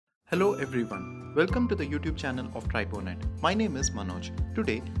Hello everyone, welcome to the YouTube channel of Tribonet. My name is Manoj.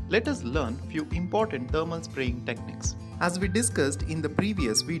 Today, let us learn few important thermal spraying techniques. As we discussed in the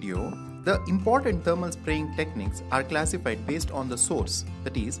previous video, the important thermal spraying techniques are classified based on the source,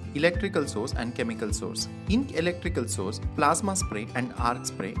 that is, electrical source and chemical source. In electrical source, plasma spray and arc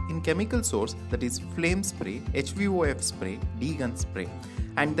spray. In chemical source, that is flame spray, HVOF spray, D-gun spray.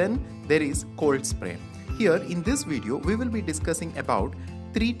 And then there is cold spray. Here in this video, we will be discussing about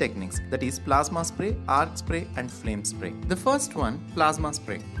three techniques, that is plasma spray, arc spray and flame spray. The first one, plasma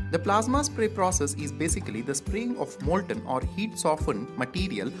spray. The plasma spray process is basically the spraying of molten or heat softened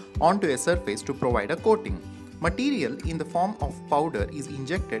material onto a surface to provide a coating. Material in the form of powder is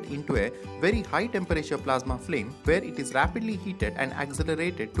injected into a very high temperature plasma flame where it is rapidly heated and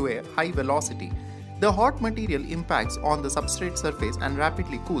accelerated to a high velocity. The hot material impacts on the substrate surface and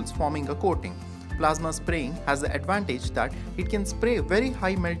rapidly cools, forming a coating. Plasma spraying has the advantage that it can spray very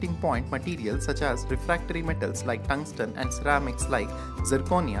high melting point materials such as refractory metals like tungsten and ceramics like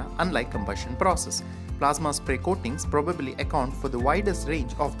zirconia, unlike combustion process. Plasma spray coatings probably account for the widest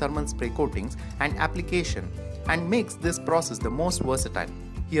range of thermal spray coatings and application and makes this process the most versatile.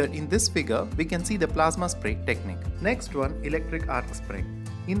 Here in this figure, we can see the plasma spray technique. Next one, electric arc spray.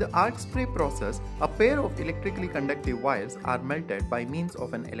 In the arc spray process, a pair of electrically conductive wires are melted by means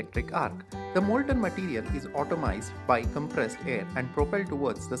of an electric arc. The molten material is atomized by compressed air and propelled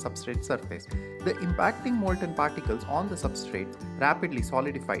towards the substrate surface. The impacting molten particles on the substrate rapidly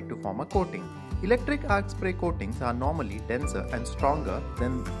solidify to form a coating. Electric arc spray coatings are normally denser and stronger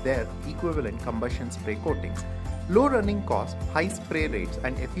than their equivalent combustion spray coatings. Low running cost, high spray rates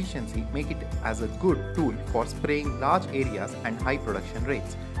and efficiency make it as a good tool for spraying large areas and high production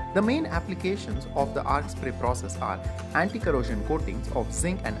rates. The main applications of the arc spray process are anti-corrosion coatings of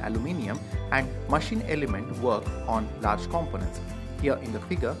zinc and aluminium and machine element work on large components. Here in the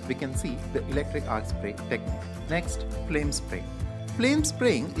figure, we can see the electric arc spray technique. Next, flame spray. Flame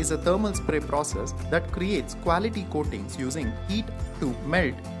spraying is a thermal spray process that creates quality coatings using heat to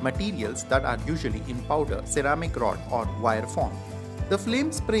melt materials that are usually in powder, ceramic rod or wire form. The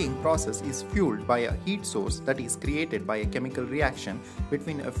flame spraying process is fueled by a heat source that is created by a chemical reaction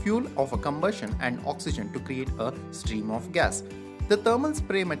between a fuel of a combustion and oxygen to create a stream of gas. The thermal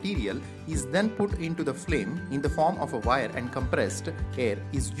spray material is then put into the flame in the form of a wire and compressed air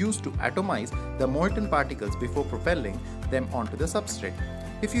is used to atomize the molten particles before propelling them onto the substrate.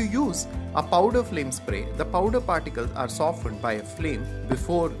 If you use a powder flame spray, the powder particles are softened by a flame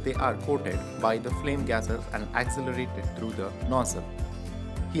before they are coated by the flame gases and accelerated through the nozzle.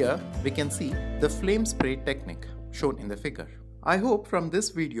 Here we can see the flame spray technique shown in the figure. I hope from this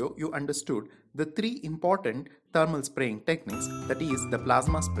video you understood the three important thermal spraying techniques, that is the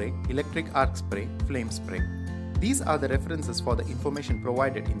plasma spray, electric arc spray, flame spray. These are the references for the information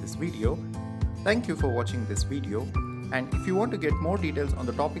provided in this video. Thank you for watching this video, and if you want to get more details on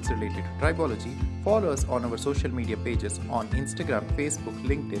the topics related to tribology, follow us on our social media pages on Instagram, Facebook,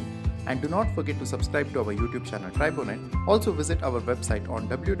 LinkedIn, and do not forget to subscribe to our YouTube channel Tribonet. Also visit our website on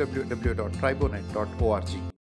www.tribonet.org.